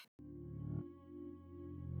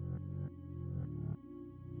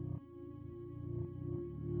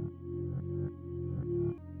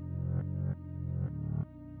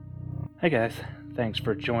Hey guys, thanks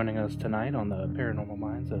for joining us tonight on the Paranormal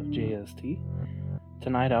Minds of JST.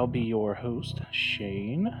 Tonight I'll be your host,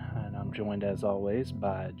 Shane, and I'm joined as always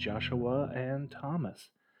by Joshua and Thomas.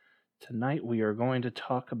 Tonight we are going to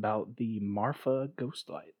talk about the Marfa ghost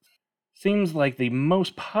lights. Seems like the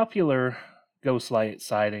most popular ghost light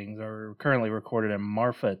sightings are currently recorded in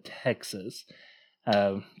Marfa, Texas.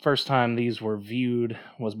 First time these were viewed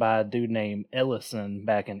was by a dude named Ellison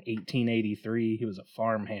back in 1883. He was a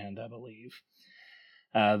farmhand, I believe.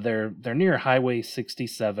 They're near Highway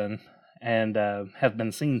 67 and have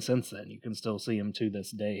been seen since then. You can still see them to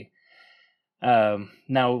this day.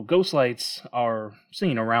 Now, ghost lights are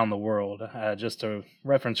seen around the world. Just to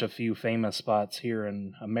reference a few famous spots here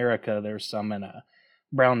in America, there's some in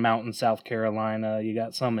Brown Mountain, South Carolina. You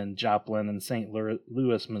got some in Joplin and St.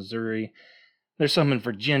 Louis, Missouri. There's some in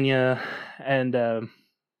Virginia, and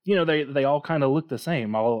they all kind of look the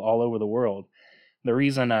same all over the world. The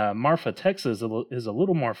reason Marfa, Texas is a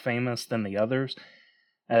little more famous than the others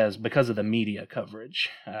is because of the media coverage.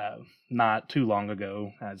 Not too long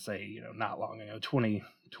ago, I'd say, not long ago,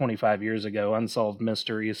 25 years ago, Unsolved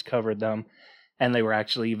Mysteries covered them, and they were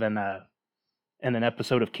actually even in an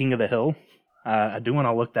episode of King of the Hill. I do want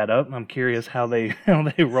to look that up. I'm curious how they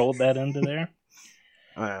rolled that into there.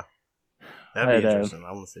 Oh, yeah. That'd be interesting.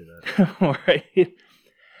 I want to see that. All right.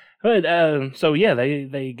 But, so yeah,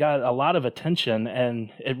 they got a lot of attention, and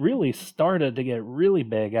it really started to get really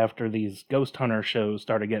big after these ghost hunter shows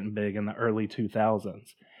started getting big in the early 2000s.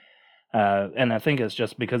 And I think it's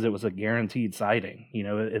just because it was a guaranteed sighting.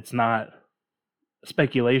 It's not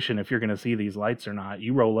speculation if you're going to see these lights or not.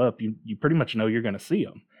 You roll up, you pretty much know you're going to see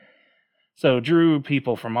them. So drew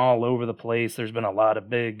people from all over the place. There's been a lot of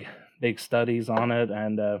big studies on it,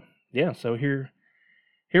 and so here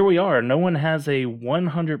we are. No one has a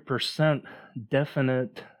 100%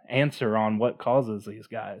 definite answer on what causes these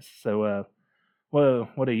guys. So,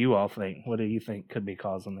 what do you all think? What do you think could be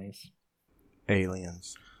causing these?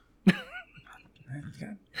 Aliens.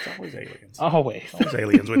 It's always aliens. Always. Always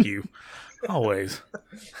aliens with you. Always.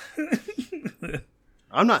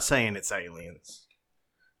 I'm not saying it's aliens,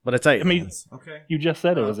 but it's aliens. Okay. You just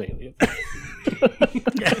said it was aliens.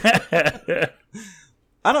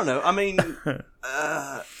 I don't know. I mean,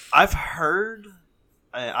 I've heard.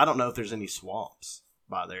 I don't know if there's any swamps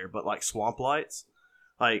by there, but like swamp lights.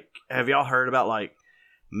 Like, have y'all heard about like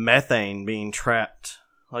methane being trapped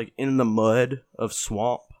like in the mud of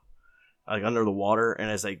swamp, like under the water,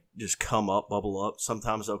 and as they just bubble up,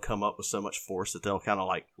 sometimes they'll come up with so much force that they'll kind of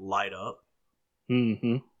like light up.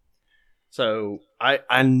 Mm-hmm. So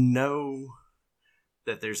I know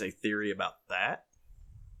that there's a theory about that.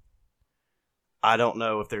 I don't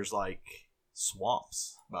know if there's like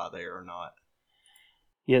swamps by there or not.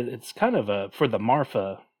 Yeah, it's kind of for the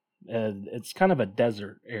Marfa, it's kind of a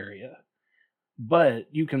desert area. But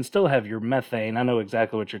you can still have your methane. I know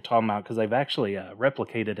exactly what you're talking about because they've actually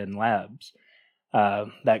replicated in labs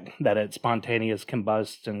that it spontaneous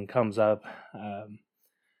combusts and comes up.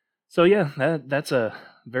 So yeah, that's a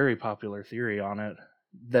very popular theory on it.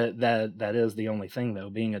 That is the only thing though.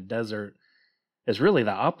 Being a desert is really the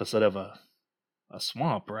opposite of a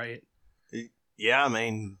swamp, right? Yeah, I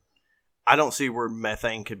mean, I don't see where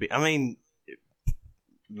methane could be. I mean,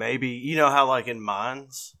 maybe, you know how like in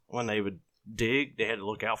mines, when they would dig, they had to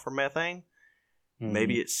look out for methane? Mm-hmm.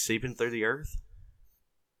 Maybe it's seeping through the earth?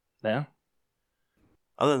 Yeah.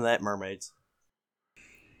 Other than that, mermaids.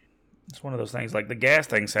 It's one of those things, like the gas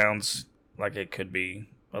thing sounds like it could be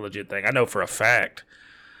a legit thing. I know for a fact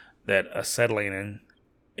that acetylene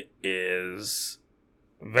is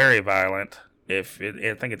very violent. I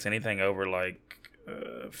think it's anything over like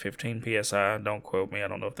 15 psi. Don't quote me. I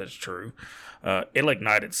don't know if that's true. It'll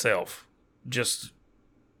ignite itself just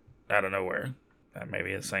out of nowhere. That may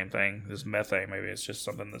be the same thing. This methane, maybe it's just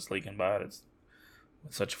something that's leaking by it. It's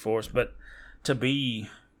with such a force. But to be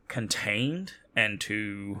contained and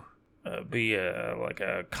to be like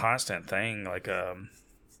a constant thing, like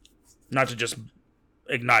not to just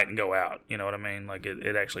ignite and go out, you know what I mean? Like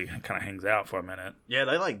it actually kind of hangs out for a minute. Yeah,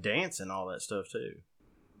 they like dance and all that stuff too.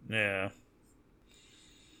 Yeah.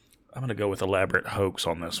 I'm gonna go with elaborate hoax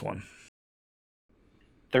on this one.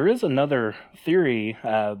 There is another theory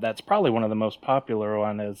that's probably one of the most popular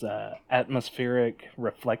one is atmospheric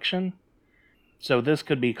reflection. So this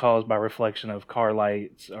could be caused by reflection of car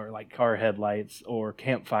lights or like car headlights or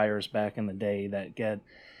campfires back in the day that get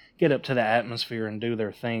up to the atmosphere and do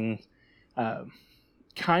their thing.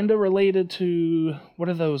 Kind of related to, what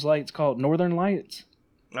are those lights called? Northern lights?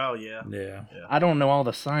 Oh, yeah. Yeah. I don't know all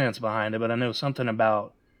the science behind it, but I know something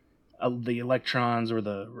about the electrons or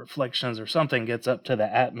the reflections or something gets up to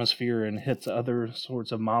the atmosphere and hits other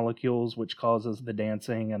sorts of molecules, which causes the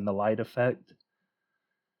dancing and the light effect.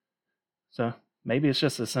 So maybe it's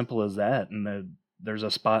just as simple as that, and there's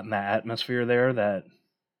a spot in the atmosphere there that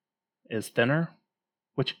is thinner,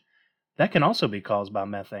 which that can also be caused by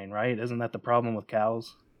methane, right? Isn't that the problem with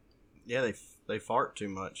cows? Yeah, they fart too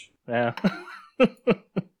much. Yeah.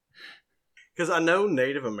 Because I know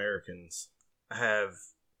Native Americans have,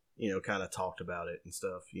 kind of talked about it and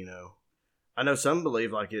stuff, I know some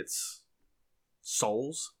believe like it's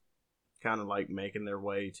souls kind of like making their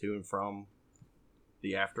way to and from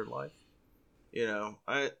the afterlife.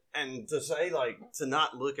 And to say like to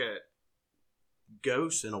not look at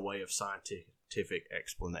ghosts in a way of scientific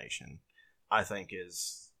explanation, I think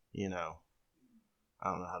is, I don't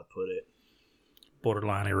know how to put it.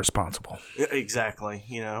 Borderline irresponsible. Exactly.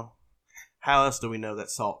 How else do we know that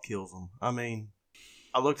salt kills them? I mean,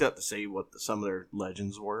 I looked up to see what some of their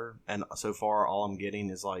legends were, and so far all I'm getting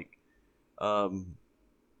is like,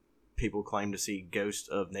 people claim to see ghosts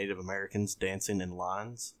of Native Americans dancing in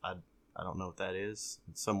lines. I don't know what that is.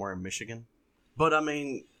 It's somewhere in Michigan. But I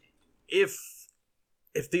mean, if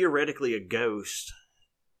theoretically a ghost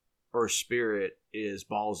or a spirit is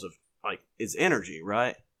balls of like it's energy,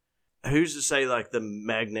 right? Who's to say like the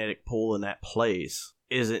magnetic pull in that place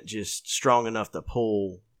isn't just strong enough to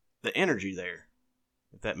pull the energy there?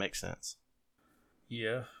 If that makes sense.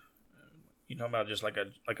 Yeah. You talking about just like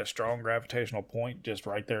a strong gravitational point just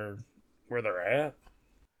right there where they're at?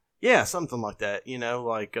 Yeah, something like that.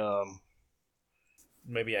 Like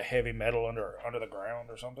maybe a heavy metal under the ground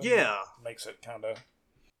or something. Yeah, makes it kind of.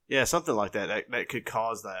 Yeah, something like that. That could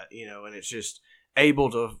cause that. And it's just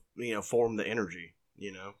able to form the energy.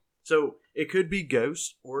 So it could be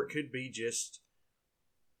ghosts, or it could be just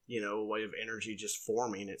a way of energy just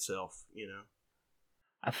forming itself.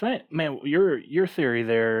 I think, man, your theory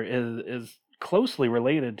there is closely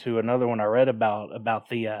related to another one I read about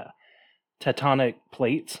the tectonic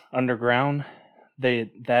plates underground.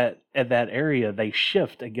 That at that area they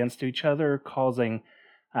shift against each other, causing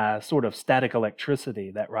sort of static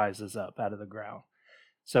electricity that rises up out of the ground.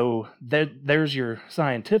 So there's your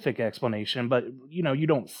scientific explanation, but you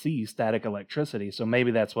don't see static electricity, so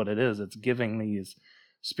maybe that's what it is. It's giving these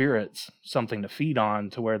spirits something to feed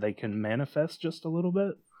on to where they can manifest just a little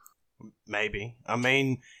bit. Maybe. I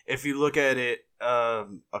mean, if you look at it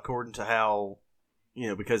according to how,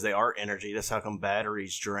 because they are energy, that's how come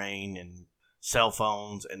batteries drain and cell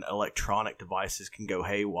phones and electronic devices can go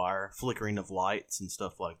haywire, flickering of lights and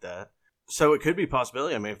stuff like that. So it could be a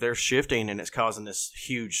possibility. I mean, if they're shifting and it's causing this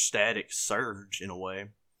huge static surge in a way,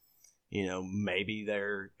 maybe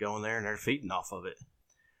they're going there and they're feeding off of it.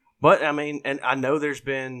 But, I mean, and I know there's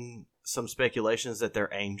been some speculations that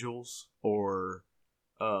they're angels or,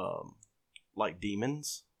 like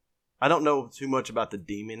demons. I don't know too much about the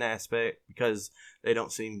demon aspect because they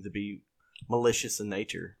don't seem to be malicious in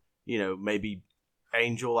nature. Maybe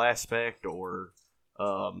angel aspect or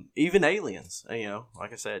even aliens.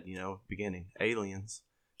 Like I said, beginning, aliens.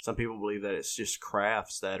 Some people believe that it's just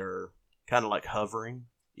crafts that are kind of like hovering,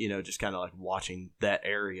 just kind of like watching that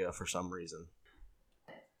area for some reason.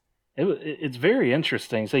 It's very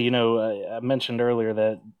interesting. So, I mentioned earlier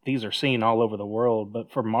that these are seen all over the world,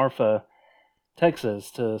 but for Marfa, Texas,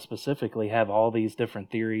 to specifically have all these different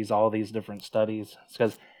theories, all these different studies,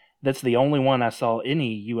 because that's the only one I saw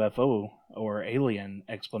any UFO or alien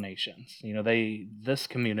explanations. This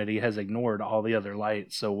community has ignored all the other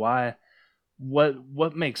lights. So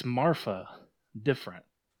what makes Marfa different?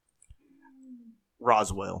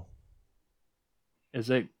 Roswell. Is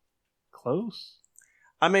it close?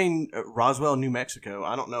 I mean, Roswell, New Mexico.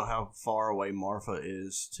 I don't know how far away Marfa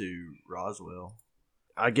is to Roswell.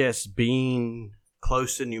 I guess being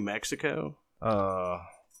close to New Mexico.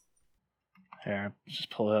 Here,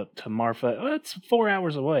 just pull it up to Marfa. Oh, it's 4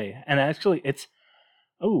 hours away. And actually, it's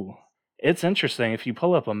interesting. If you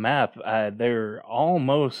pull up a map, they're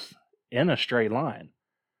almost in a straight line.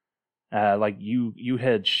 Like you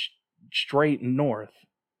head straight north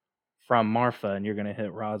from Marfa, and you're going to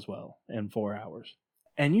hit Roswell in 4 hours.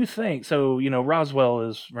 And you think, so, Roswell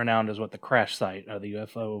is renowned as the crash site of the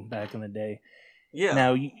UFO back in the day. Yeah.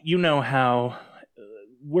 Now, you know how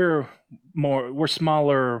we're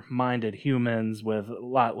smaller-minded humans with a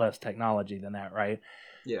lot less technology than that, right?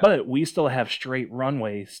 Yeah. But we still have straight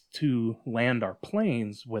runways to land our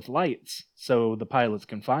planes with lights so the pilots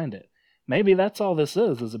can find it. Maybe that's all this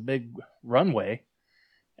is a big runway.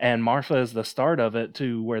 And Marfa is the start of it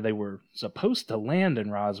to where they were supposed to land in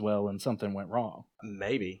Roswell and something went wrong.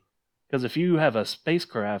 Maybe. Because if you have a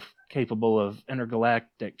spacecraft capable of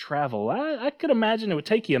intergalactic travel, I could imagine it would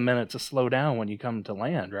take you a minute to slow down when you come to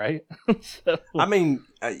land, right? So, I mean,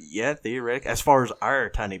 yeah, theoretically, as far as our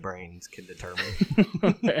tiny brains can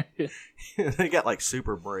determine. They got like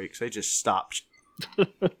super brakes. They just stop.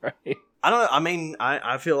 right. I don't know. I mean,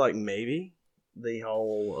 I feel like maybe the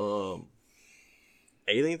whole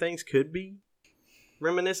alien things could be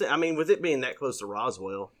reminiscent. I mean, with it being that close to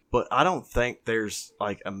Roswell, but I don't think there's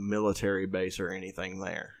like a military base or anything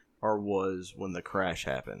there, or was when the crash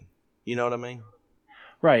happened. You know what I mean?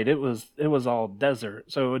 Right, it was all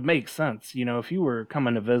desert, so it would make sense, if you were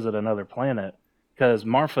coming to visit another planet, because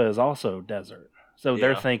Marfa is also desert. So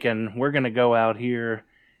they're Yeah. thinking, we're going to go out here,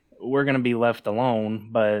 we're going to be left alone,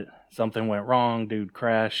 but something went wrong, dude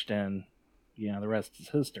crashed, and, the rest is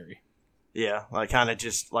history. Yeah, like kind of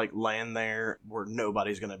just like land there where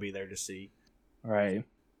nobody's going to be there to see. Right.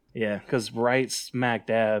 Yeah, because right smack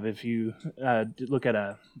dab, if you look at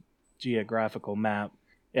a geographical map,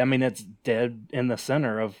 I mean, it's dead in the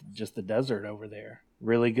center of just the desert over there.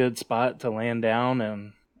 Really good spot to land down,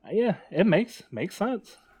 and yeah, it makes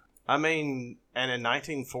sense. I mean, and in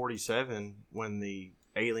 1947, when the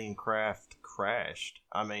alien craft crashed,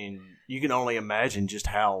 I mean, you can only imagine just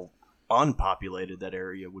how unpopulated that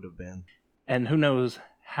area would have been. And who knows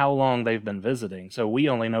how long they've been visiting. So we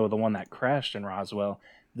only know the one that crashed in Roswell.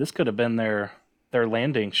 This could have been their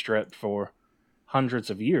landing strip for hundreds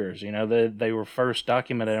of years. They were first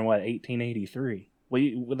documented in 1883.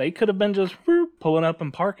 They could have been just pulling up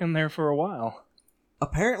and parking there for a while.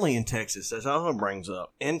 Apparently in Texas, that's all it brings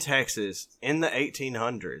up. In Texas, in the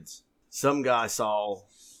 1800s, some guy saw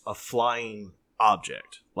a flying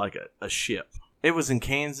object, like a ship. It was in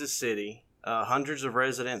Kansas City. Hundreds of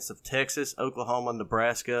residents of Texas, Oklahoma,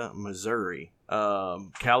 Nebraska, Missouri,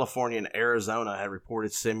 California, and Arizona had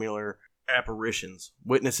reported similar apparitions.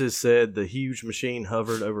 Witnesses said the huge machine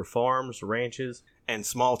hovered over farms, ranches, and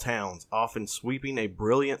small towns, often sweeping a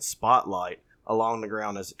brilliant spotlight along the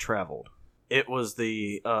ground as it traveled. It was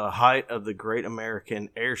the height of the Great American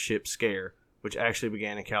Airship Scare, which actually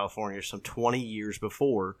began in California some 20 years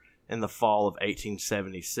before, in the fall of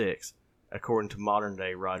 1876, according to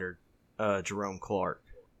modern-day writer Jerome Clark.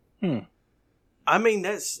 I mean,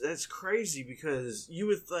 that's crazy, because you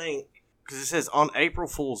would think, because it says on April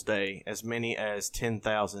Fool's Day, as many as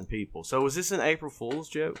 10,000 people. So was this an April Fool's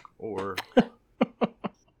joke, or?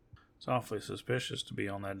 It's awfully suspicious to be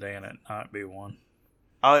on that day and it not be one.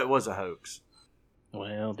 Oh, it was a hoax.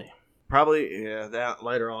 Well, damn. Probably, yeah. That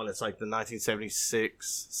later on, it's like the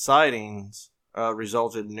 1976 sightings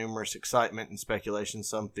resulted in numerous excitement and speculation.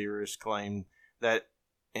 Some theorists claimed that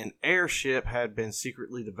an airship had been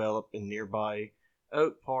secretly developed in nearby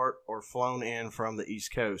Oak Park or flown in from the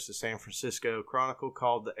East Coast. The San Francisco Chronicle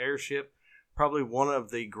called the airship probably one of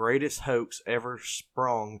the greatest hoax ever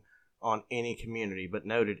sprung on any community, but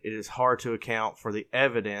noted it is hard to account for the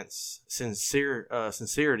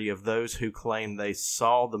sincerity of those who claim they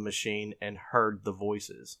saw the machine and heard the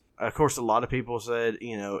voices. Of course, a lot of people said,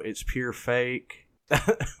 it's pure fake.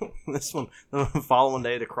 This one, the following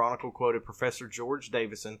day, the Chronicle quoted Professor George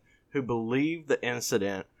Davison, who believed the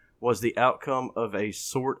incident was the outcome of a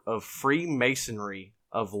sort of Freemasonry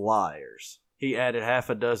of liars. He added half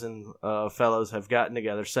a dozen fellows have gotten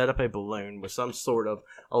together, set up a balloon with some sort of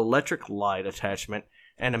electric light attachment,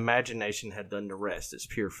 and imagination had done the rest. It's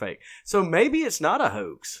pure fake. So maybe it's not a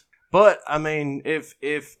hoax. But, I mean, if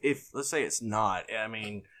let's say it's not, I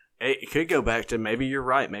mean, it could go back to, maybe you're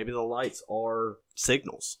right, maybe the lights are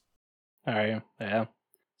signals. All right, yeah.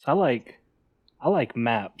 So I like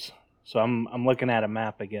maps. So I'm looking at a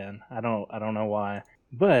map again. I don't know why.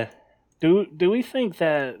 But do we think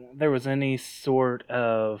that there was any sort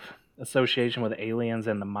of association with aliens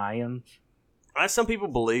and the Mayans? As some people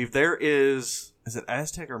believe, there is it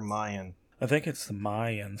Aztec or Mayan? I think it's the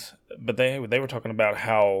Mayans, but they were talking about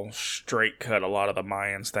how straight cut a lot of the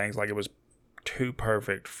Mayans things, like it was too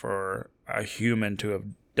perfect for a human to have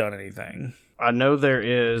done anything. I know there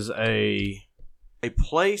is a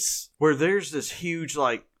place where there's this huge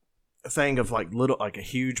thing of little, a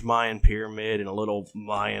huge Mayan pyramid and a little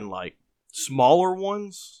Mayan smaller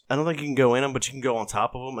ones. I don't think you can go in them, but you can go on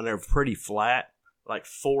top of them, and they're pretty flat, 4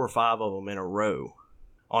 or 5 of them in a row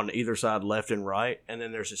on either side, left and right. And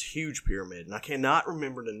then there's this huge pyramid, and I cannot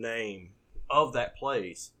remember the name of that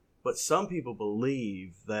place, but some people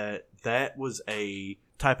believe that was a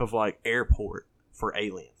type of airport for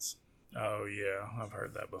aliens. Oh yeah, I've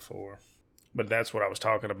heard that before. But that's what I was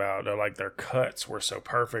talking about. They're their cuts were so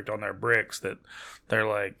perfect on their bricks that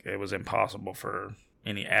they're it was impossible for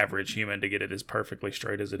any average human to get it as perfectly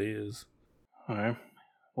straight as it is. All right.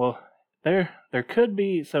 Well, There could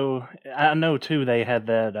be. So I know too. They had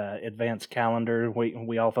that advanced calendar.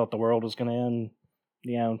 We all thought the world was going to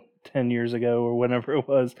end, 10 years ago or whenever it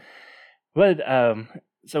was. But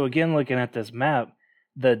so again, looking at this map,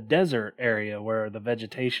 the desert area where the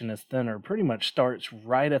vegetation is thinner pretty much starts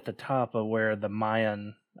right at the top of where the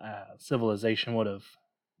Mayan civilization would have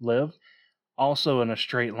lived, also in a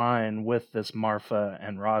straight line with this Marfa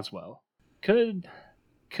and Roswell. Could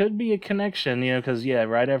be a connection, because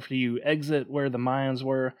right after you exit where the Mayans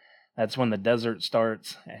were, that's when the desert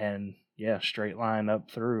starts, and straight line up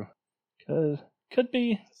through. Could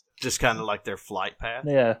be. Just kind of like their flight path.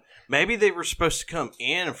 Yeah. Maybe they were supposed to come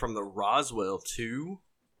in from the Roswell to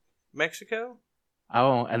Mexico.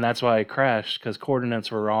 Oh, and that's why it crashed, because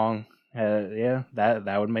coordinates were wrong.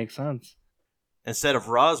 That would make sense. Instead of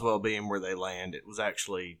Roswell being where they land, it was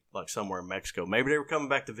actually like somewhere in Mexico. Maybe they were coming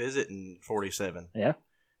back to visit in 47. Yeah.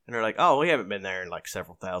 And they're like, oh, we haven't been there in like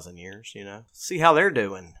several thousand years, See how they're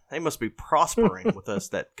doing. They must be prospering with us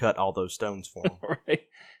that cut all those stones for them. Right.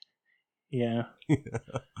 Yeah.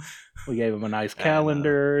 We gave them a nice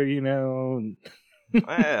calendar, Yeah.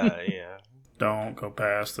 Don't go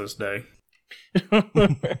past this day.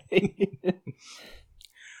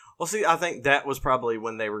 Well, see, I think that was probably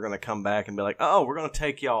when they were going to come back and be like, oh, we're going to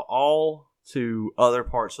take y'all all to other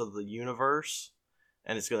parts of the universe,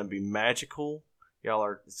 and it's going to be magical.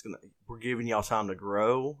 We're giving y'all time to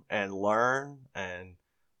grow and learn and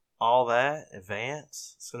all that,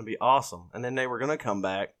 advance. It's going to be awesome. And then they were going to come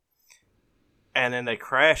back, and then they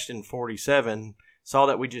crashed in 47, saw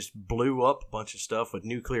that we just blew up a bunch of stuff with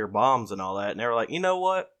nuclear bombs and all that, and they were like, you know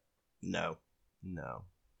what? No.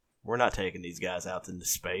 We're not taking these guys out into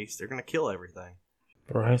space. They're going to kill everything.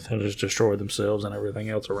 Right, they'll just destroy themselves and everything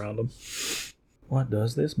else around them. What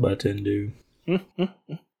does this button do?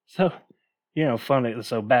 So, funny.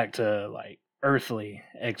 So back to like earthly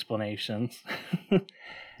explanations.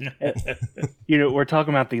 We're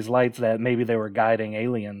talking about these lights that maybe they were guiding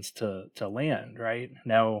aliens to land, right?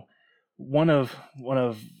 Now, one of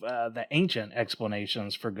the ancient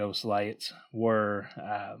explanations for ghost lights were,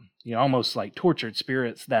 almost like tortured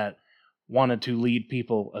spirits that wanted to lead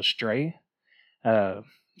people astray.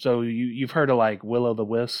 So you've heard of like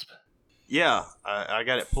will-o'-the-wisp? Yeah, I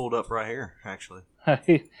got it pulled up right here, actually.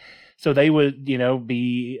 So they would,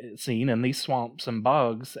 be seen in these swamps and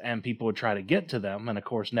bogs, and people would try to get to them, and of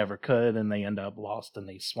course never could, and they end up lost in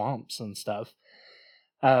these swamps and stuff.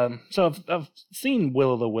 So I've seen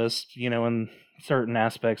will-o'-the-wisp, in certain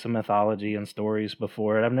aspects of mythology and stories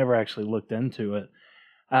before, and I've never actually looked into it.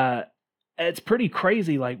 It's pretty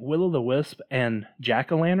crazy, like will-o'-the-wisp and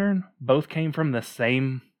jack-o'-lantern both came from the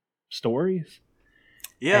same stories.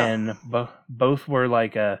 Yeah. And both were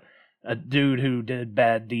like a dude who did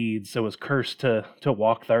bad deeds, so was cursed to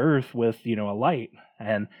walk the earth with, a light.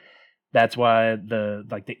 And that's why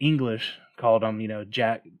the English called him,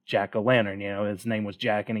 Jack-o'-lantern. His name was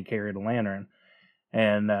Jack and he carried a lantern.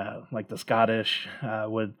 And like the Scottish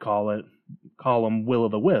would call him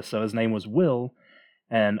Will-o'-the-Wisp. So his name was Will,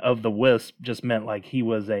 and of the wisp just meant like he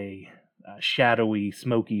was a shadowy,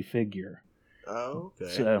 smoky figure. Oh,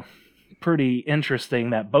 okay. So pretty interesting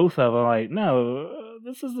that both of them like, no,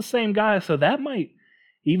 this is the same guy. So that might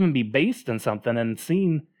even be based in something and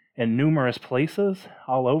seen in numerous places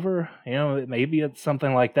all over. Maybe it's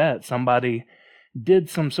something like that. Somebody did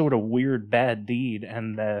some sort of weird bad deed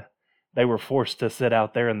and they were forced to sit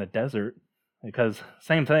out there in the desert. Because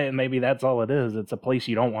same thing, maybe that's all it is. It's a place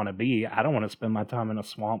you don't want to be. I don't want to spend my time in a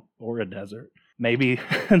swamp or a desert. Maybe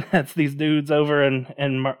that's these dudes over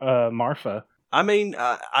in Marfa. I mean,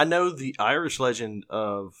 I know the Irish legend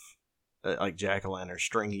of like Jack-o'-lantern,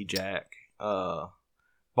 Stringy Jack,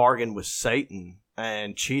 bargained with Satan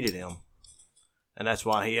and cheated him. And that's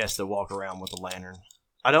why he has to walk around with a lantern.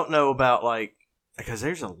 I don't know about because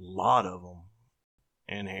there's a lot of them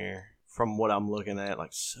in here from what I'm looking at,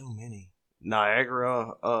 like so many.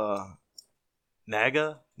 Naga,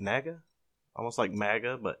 almost like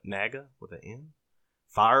MAGA, but Naga with an N.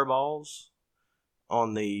 Fireballs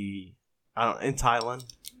in Thailand.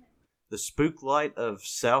 The spook light of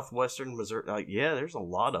southwestern Missouri. There's a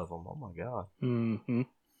lot of them. Oh my god. Mm-hmm.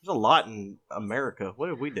 There's a lot in America. What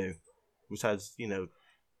did we do besides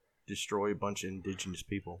destroy a bunch of indigenous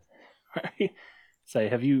people? Right. Say,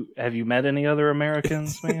 have you met any other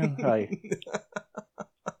Americans, man?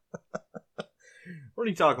 What are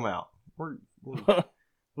you talking about?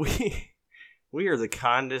 We are the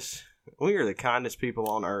kindest. We are the kindest people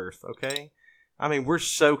on earth. Okay, I mean we're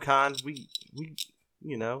so kind. We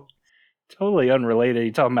Totally unrelated.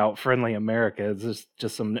 You're talking about friendly America. It's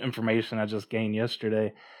just some information I just gained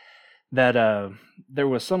yesterday. that there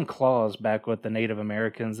was some clause back with the Native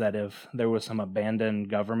Americans that if there was some abandoned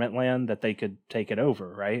government land that they could take it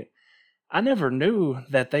over, right? I never knew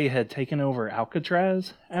that they had taken over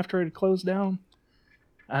Alcatraz after it closed down.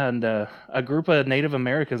 And a group of Native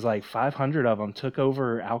Americans, like 500 of them, took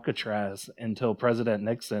over Alcatraz until President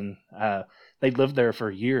Nixon. They lived there for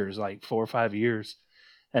years, like 4 or 5 years.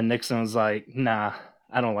 And Nixon was like, nah,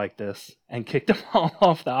 I don't like this, and kicked them all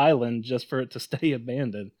off the island just for it to stay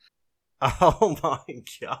abandoned. Oh my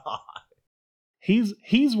god.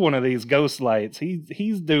 He's one of these ghost lights.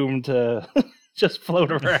 He's doomed to just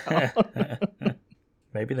float around.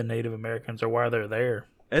 Maybe the Native Americans are why they're there.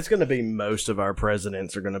 It's going to be most of our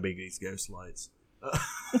presidents are going to be these ghost lights.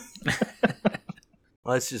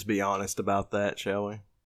 Let's just be honest about that, shall we?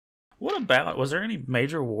 What about, was there any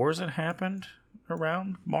major wars that happened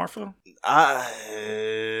around Marfa?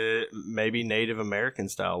 Maybe Native American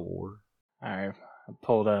style war. All right, I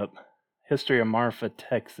pulled up History of Marfa,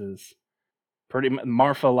 Texas.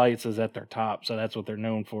 Marfa Lights is at their top, so that's what they're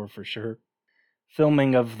known for sure.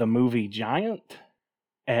 Filming of the movie Giant,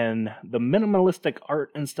 and the minimalistic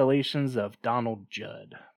art installations of Donald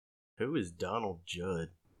Judd. Who is Donald Judd?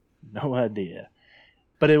 No idea.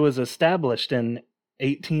 But it was established in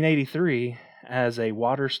 1883 as a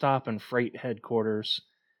water stop and freight headquarters.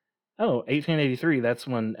 Oh, 1883, that's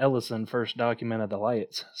when Ellison first documented the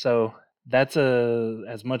lights. So that's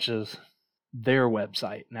as much as their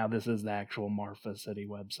website. Now this is the actual Marfa City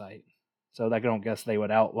website. So I don't guess they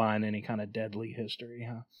would outline any kind of deadly history,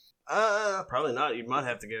 huh? Probably not. You might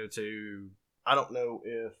have to go to, I don't know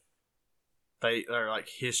if they are like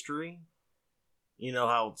history. You know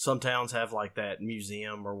how some towns have like that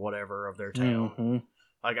museum or whatever of their town. Mm-hmm.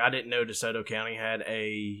 Like I didn't know DeSoto County had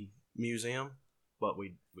a museum, but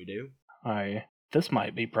we do. This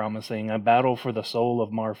might be promising. A Battle for the Soul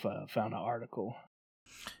of Marfa. Found an article.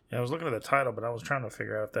 Yeah, I was looking at the title, but I was trying to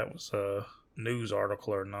figure out if that was a news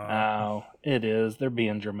article or not. Oh, it is. They're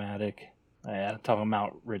being dramatic. Yeah, talking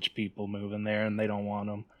about rich people moving there and they don't want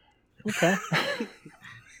them. Okay.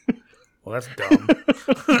 Well, that's dumb.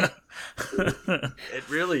 It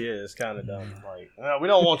really is kind of dumb. Like, we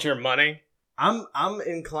don't want your money. I'm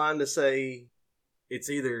inclined to say it's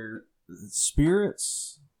either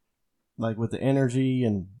spirits, like with the energy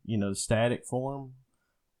and static form,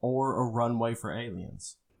 or a runway for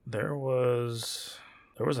aliens. There was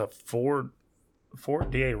a Fort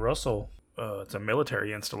D.A. Russell. It's a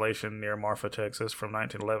military installation near Marfa, Texas, from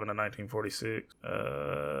 1911 to 1946.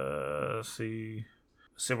 Let's see.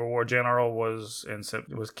 Civil War general was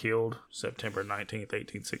killed September 19th,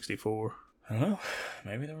 1864. I don't know.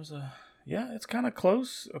 Maybe there was a... Yeah, it's kind of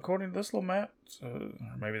close according to this little map. So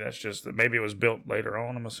maybe that's just... Maybe it was built later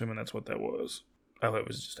on. I'm assuming that's what that was. Oh, it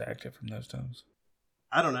was just active from those times.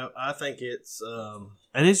 I don't know. I think it's...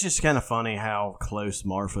 It is just kind of funny how close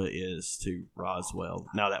Marfa is to Roswell,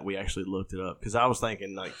 now that we actually looked it up. Because I was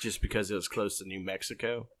thinking, like, just because it was close to New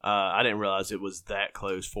Mexico, I didn't realize it was that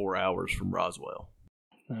close, 4 hours from Roswell.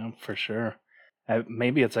 No, for sure.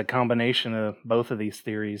 Maybe it's a combination of both of these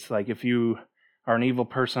theories. Like, if you are an evil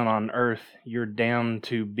person on Earth, you're damned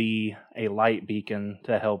to be a light beacon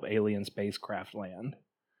to help alien spacecraft land.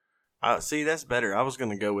 See, that's better. I was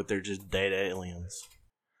going to go with they're just dead aliens.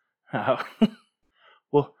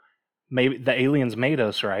 Well, maybe the aliens made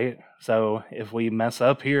us, right? So if we mess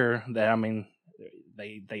up here,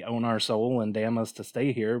 they own our soul and damn us to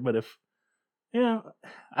stay here. But if... Yeah,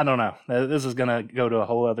 I don't know. This is going to go to a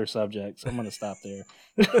whole other subject, so I'm going to stop there.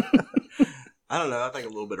 I don't know. I think a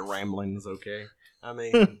little bit of rambling is okay. I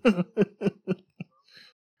mean...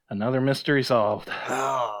 Another mystery solved.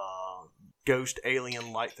 Oh, ghost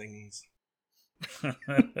alien light thingies.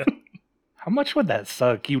 How much would that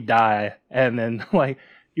suck? You die, and then, like,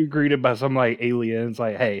 you're greeted by some, like, aliens,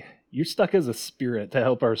 like, hey, you're stuck as a spirit to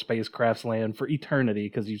help our spacecrafts land for eternity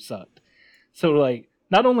because you sucked. So, like,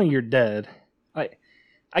 not only you're dead...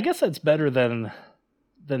 I guess that's better than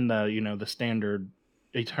the standard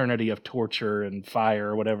eternity of torture and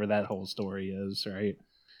fire or whatever that whole story is, right?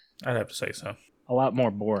 I'd have to say so. A lot more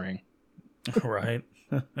boring. Right.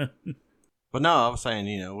 But no, I was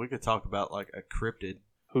saying, we could talk about like a cryptid.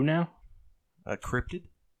 Who now? A cryptid?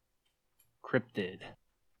 Cryptid.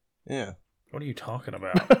 Yeah. What are you talking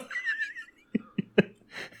about?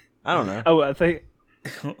 I don't know. Oh, I think...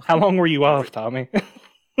 How long were you off, Tommy?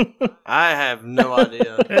 I have no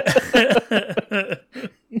idea.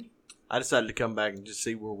 I decided to come back and just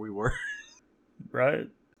see where we were. Right.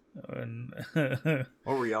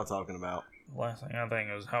 What were y'all talking about? The last thing I think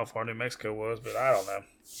was how far New Mexico was, but I don't know.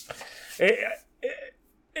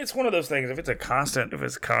 It's one of those things. If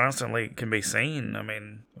it's constantly can be seen,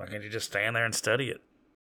 why can't you just stand there and study it?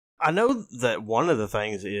 I know that one of the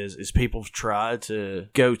things is people try to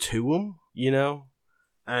go to them,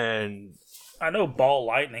 and I know ball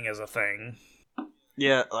lightning is a thing.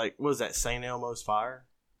 yeah, like what was that? St. Elmo's fire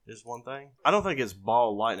is one thing. I don't think it's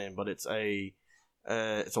ball lightning, but it's a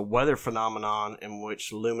weather phenomenon in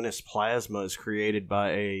which luminous plasma is created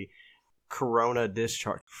by a corona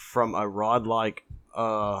discharge from a rod-like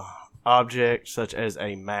object such as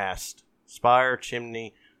a mast, spire,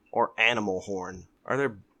 chimney, or animal horn. Are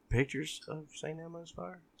there pictures of St. Elmo's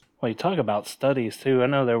fire? Well, you talk about studies, too. I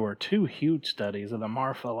know there were 2 huge studies of the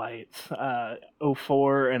Marfa lights,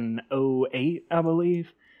 '04 and '08, I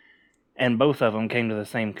believe. And both of them came to the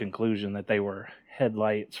same conclusion, that they were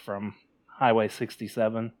headlights from Highway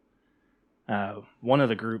 67. One of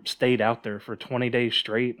the groups stayed out there for 20 days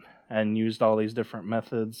straight and used all these different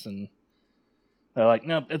methods, and they're like,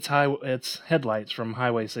 nope, it's headlights from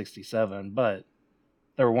Highway 67, but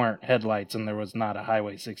there weren't headlights and there was not a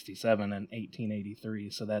Highway 67 in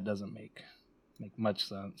 1883, so that doesn't make much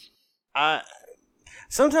sense.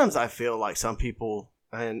 Sometimes I feel like some people,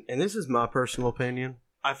 and this is my personal opinion,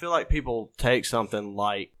 I feel like people take something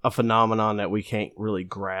like a phenomenon that we can't really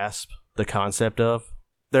grasp the concept of.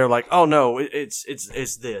 They're like, oh no, it's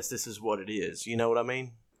this. This is what it is. You know what I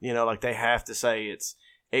mean? Like they have to say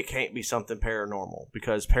it can't be something paranormal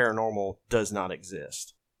because paranormal does not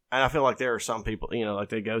exist. And I feel like there are some people, like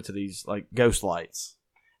they go to these like ghost lights,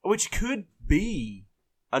 which could be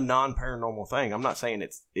a non-paranormal thing. I'm not saying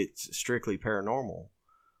it's strictly paranormal.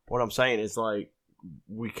 What I'm saying is like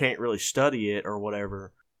we can't really study it or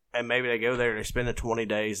whatever. And maybe they go there, they spend the 20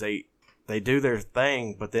 days, they do their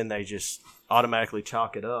thing, but then they just automatically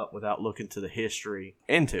chalk it up without looking to the history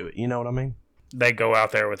into it. You know what I mean? They go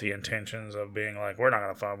out there with the intentions of being like, we're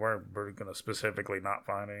going to specifically not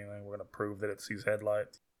find anything. We're going to prove that it's these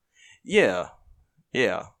headlights. Yeah.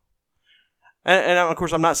 And of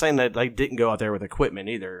course, I'm not saying that they didn't go out there with equipment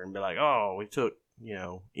either and be like, oh, we took,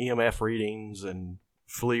 EMF readings and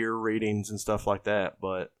FLIR readings and stuff like that.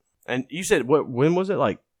 And you said, when was it?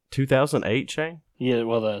 Like 2008, Shane? Yeah,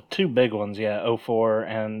 well, the 2 big ones, yeah, '04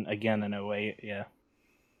 and again in '08, yeah.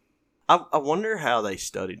 I wonder how they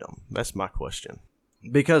studied them. That's my question.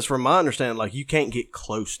 Because from my understanding, like, you can't get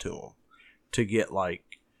close to them to get,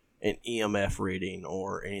 like, an EMF reading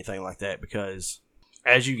or anything like that. Because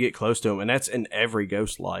as you get close to them, and that's in every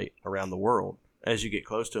ghost light around the world, as you get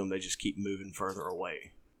close to them, they just keep moving further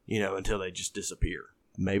away, until they just disappear.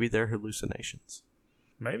 Maybe they're hallucinations.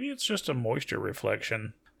 Maybe it's just a moisture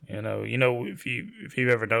reflection. If you've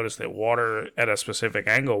ever noticed that water at a specific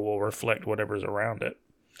angle will reflect whatever's around it.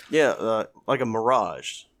 Yeah, like a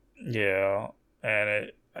mirage. Yeah,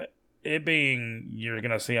 and it being you're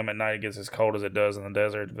gonna see them at night, it gets as cold as it does in the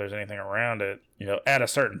desert. If there's anything around it, at a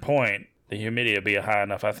certain point, the humidity will be high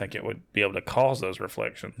enough. I think it would be able to cause those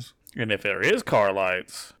reflections. And if there is car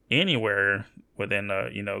lights anywhere within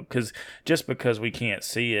because just because we can't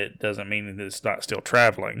see it doesn't mean that it's not still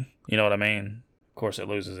traveling. You know what I mean? Of course, it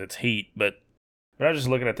loses its heat, but I was just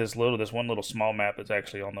looking at this one little small map that's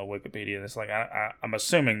actually on the Wikipedia, and it's like I'm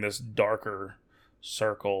assuming this darker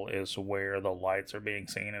circle is where the lights are being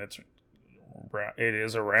seen, and it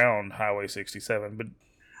is around Highway 67. But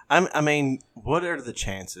I mean, what are the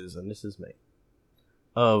chances? And this is me.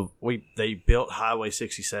 They built Highway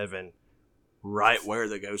 67 right where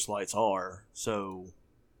the ghost lights are, so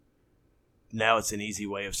now it's an easy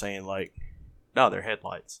way of saying like, no, they're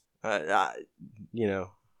headlights.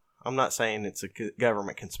 I'm not saying it's a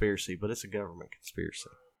government conspiracy, but it's a government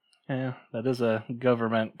conspiracy. Yeah, that is a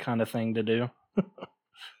government kind of thing to do.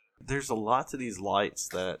 There's a lot to these lights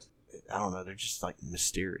that, I don't know, they're just like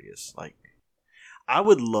mysterious. Like, I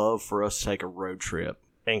would love for us to take a road trip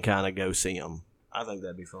and kind of go see them. I think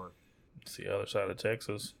that'd be fun. It's the other side of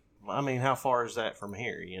Texas. I mean, how far is that from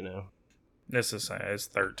here, It's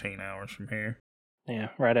 13 hours from here. Yeah,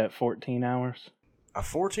 right at 14 hours. A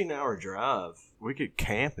 14-hour drive. We could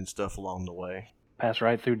camp and stuff along the way. Pass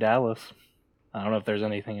right through Dallas. I don't know if there's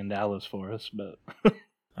anything in Dallas for us, but...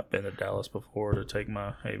 I've been to Dallas before to take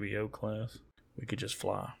my ABO class. We could just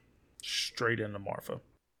fly straight into Marfa.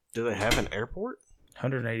 Do they have an airport?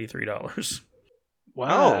 $183.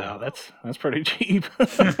 Wow, that's pretty cheap.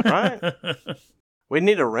 Right? We'd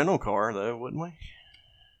need a rental car, though, wouldn't we?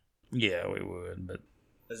 Yeah, we would, but...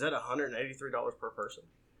 Is that $183 per person?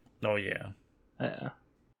 Oh, yeah. Yeah.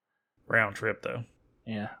 Round trip, though.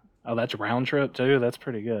 Yeah. Oh, that's round trip, too? That's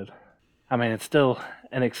pretty good. I mean, it's still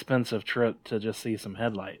an expensive trip to just see some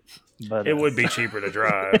headlights. But it would be cheaper to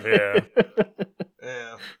drive, yeah.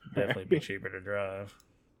 Yeah. Definitely be cheaper to drive.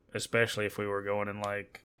 Especially if we were going in,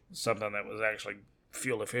 like, something that was actually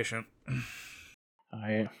fuel efficient. All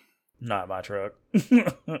right. Not my truck.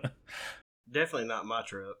 Definitely not my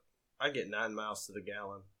truck. I get 9 miles to the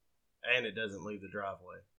gallon, and it doesn't leave the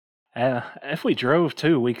driveway. If we drove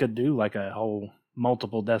too, we could do like a whole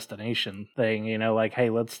multiple destination thing. Like, hey,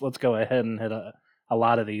 let's go ahead and hit a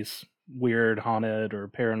lot of these weird haunted or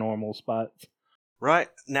paranormal spots. Right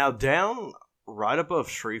now, down right above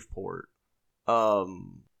Shreveport.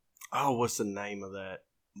 What's the name of that?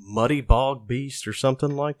 Muddy Bog Beast or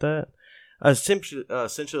something like that. Essentially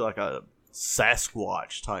like a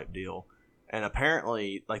Sasquatch type deal. And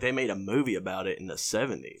apparently, like, they made a movie about it in the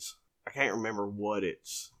 70s. I can't remember what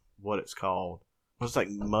it's called. It's like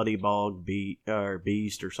Muddy Bog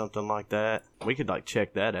Beast or something like that. We could like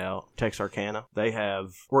check that out. Texarkana. They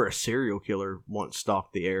have where a serial killer once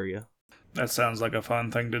stalked the area. That sounds like a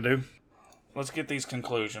fun thing to do. Let's get these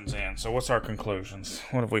conclusions in. So what's our conclusions?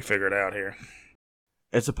 What have we figured out here?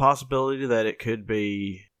 It's a possibility that it could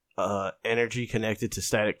be energy connected to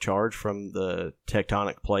static charge from the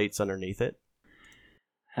tectonic plates underneath it.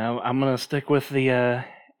 I'm going to stick with the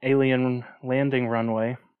alien landing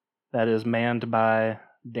runway that is manned by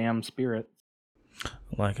damn spirits. I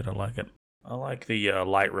like it. I like the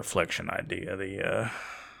light reflection idea, the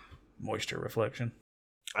moisture reflection.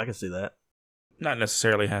 I can see that. Not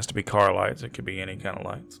necessarily has to be car lights. It could be any kind of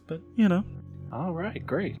lights, but All right,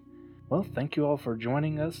 great. Well, thank you all for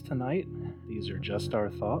joining us tonight. These are just our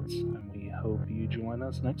thoughts, and we hope you join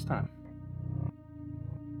us next time.